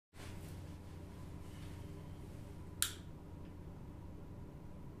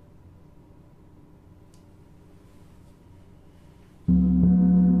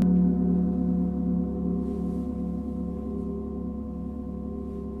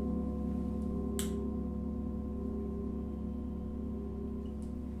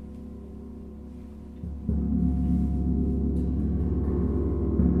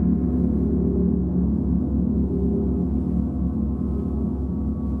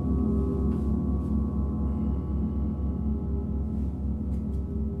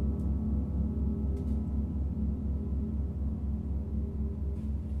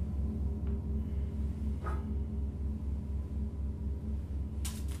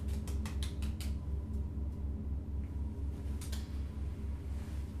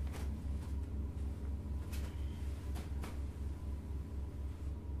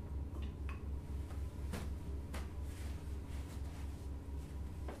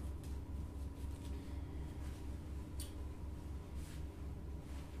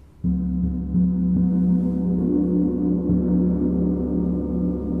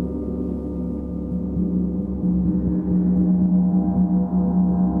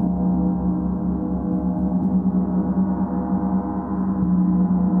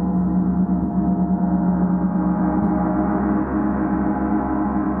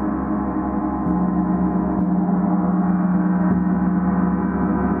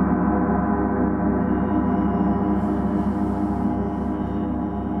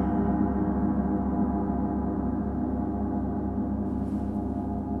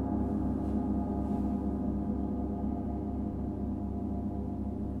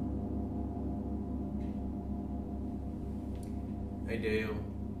Hi, Dale.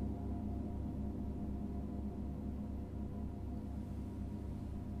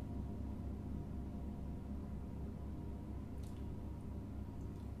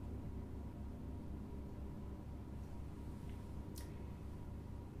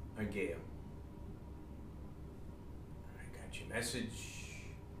 Hi, Gail. I got your message.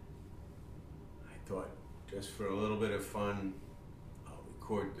 I thought just for a little bit of fun, I'll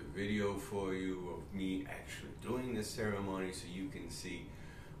record the video for you of me actually doing this ceremony so you can see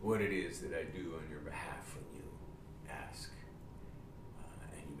what it is that I do on your behalf when you ask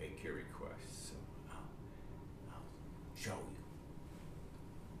and you make your requests. So I'll show you.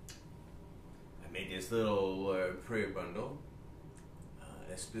 I made this little prayer bundle.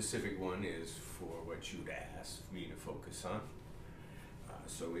 A specific one is for what you'd ask me to focus on.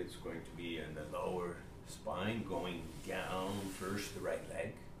 So it's going to be in the lower spine, going down first the right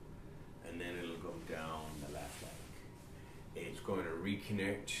leg, and then it'll go down the left leg. It's going to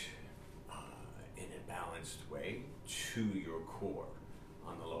reconnect in a balanced way to your core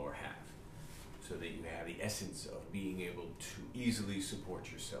on the lower half, so that you have the essence of being able to easily support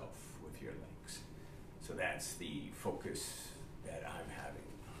yourself with your legs. So that's the focus that I'm having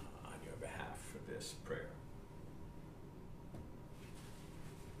on your behalf for this prayer.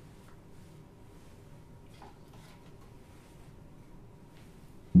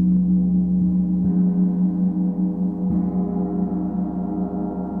 So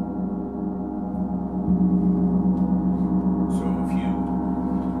if you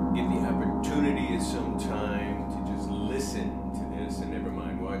get the opportunity at some time to just listen to this and never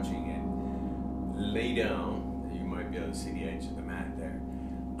mind watching it, lay down. You might be able to see the edge of the mat there.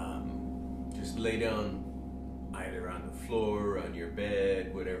 Just lay down either on the floor, on your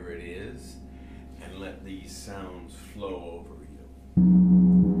bed, whatever it is, and let these sounds flow over you.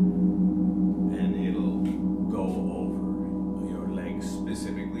 And it'll go over your legs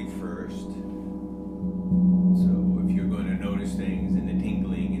specifically first. So if you're going to notice things and the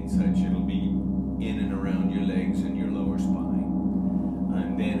tingling and such, it'll be in and around your legs and your lower spine.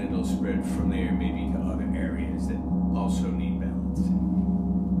 And then it'll spread from there maybe to other areas that also need balancing.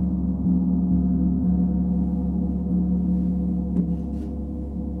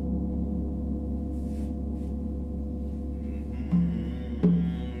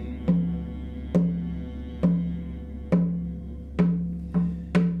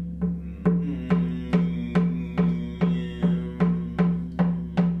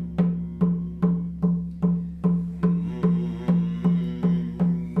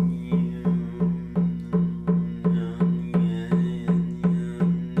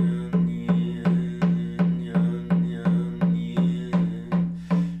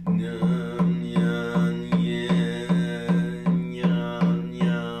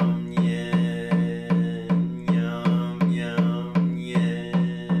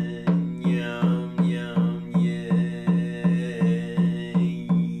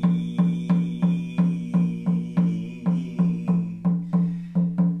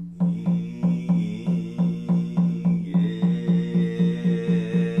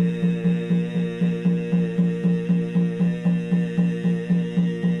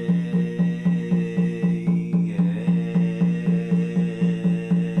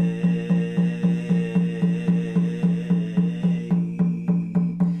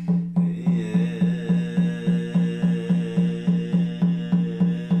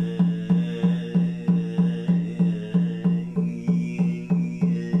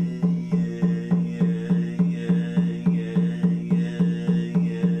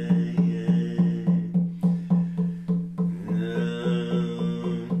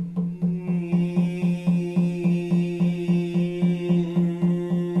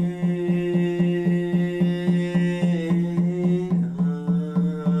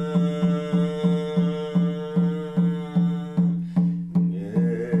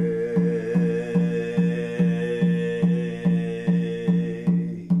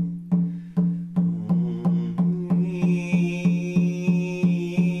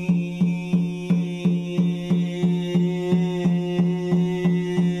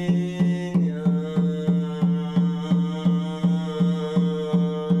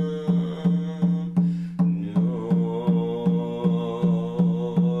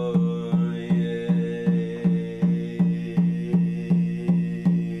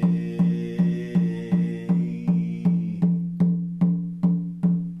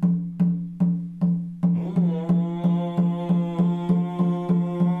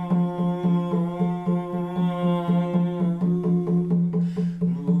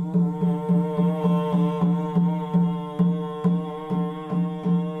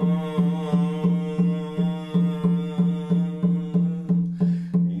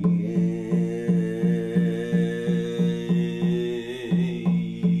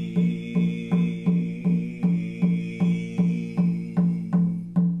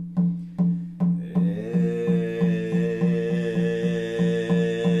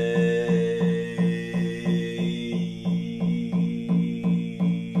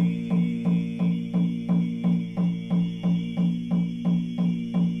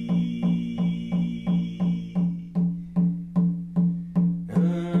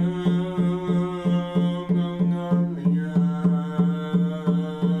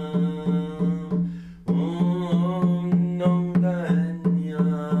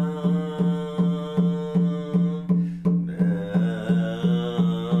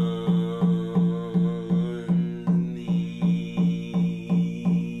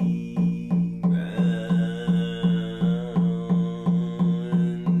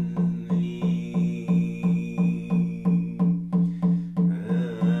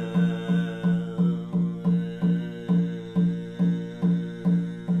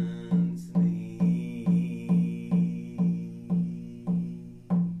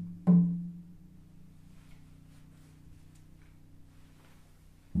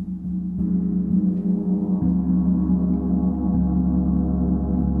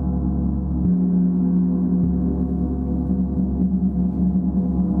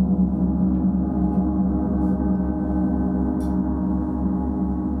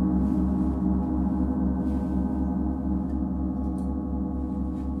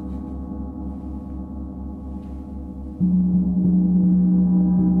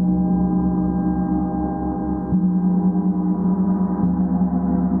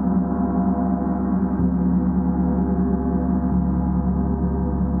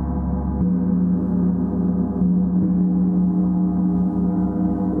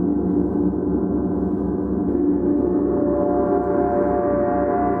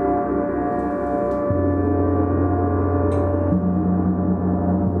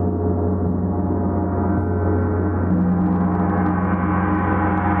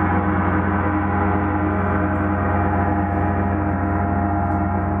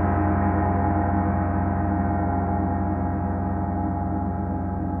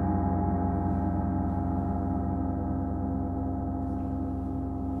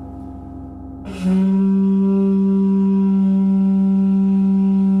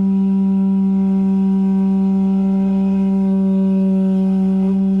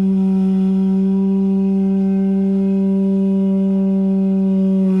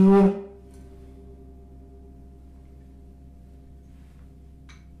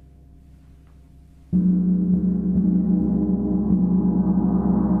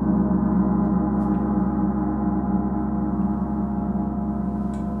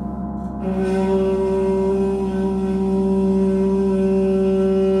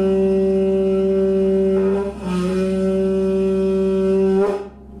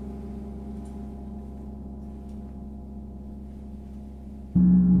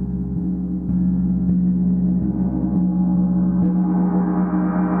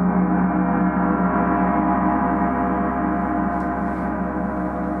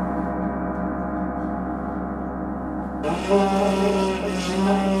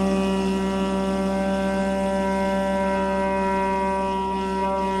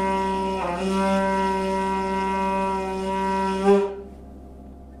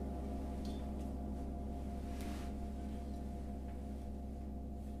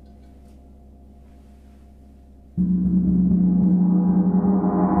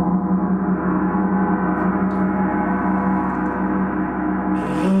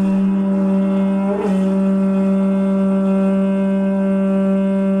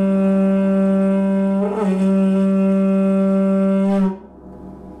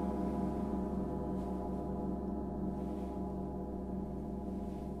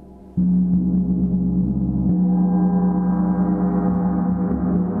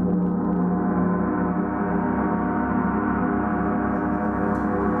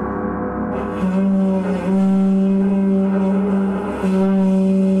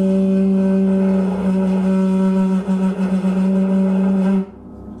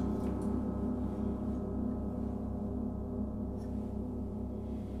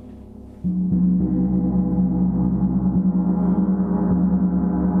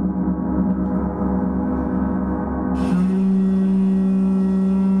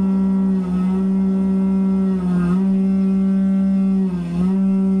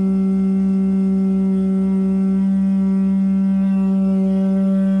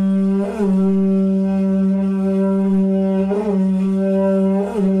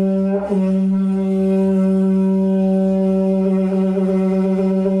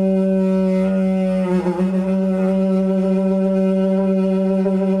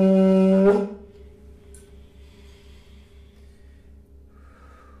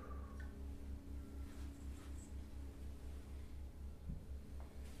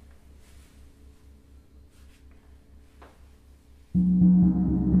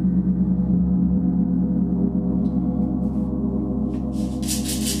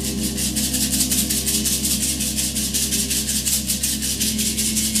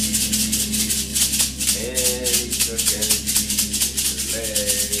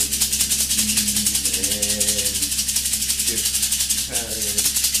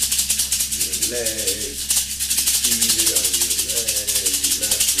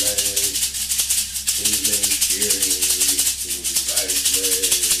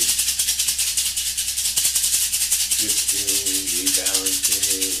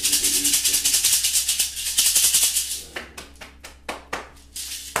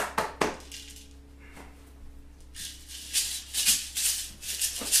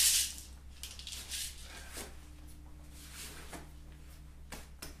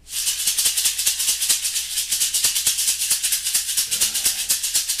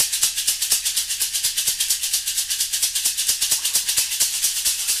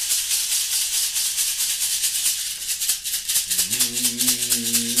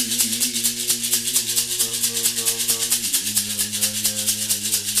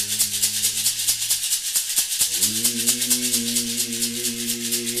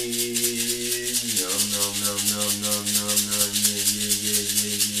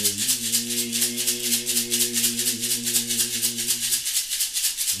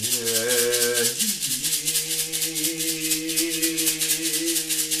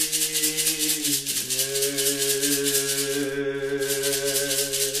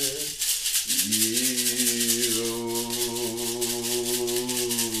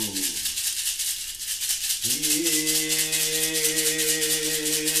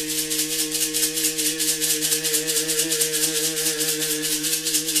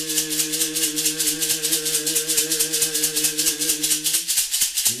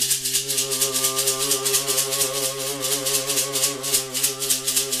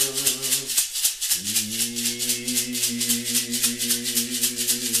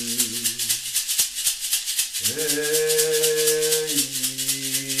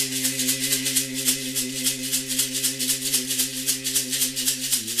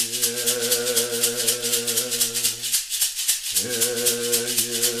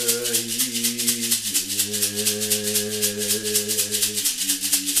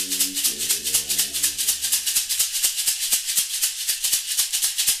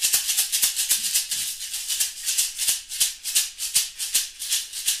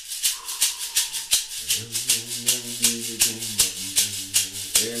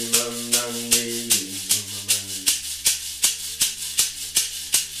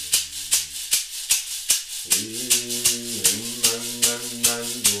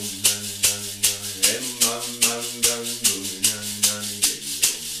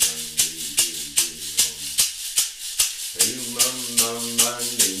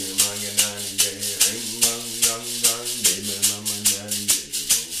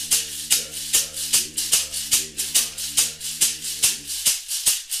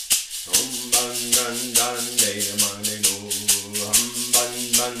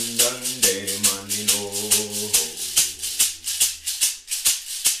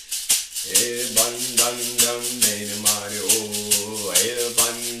 Ban dan dan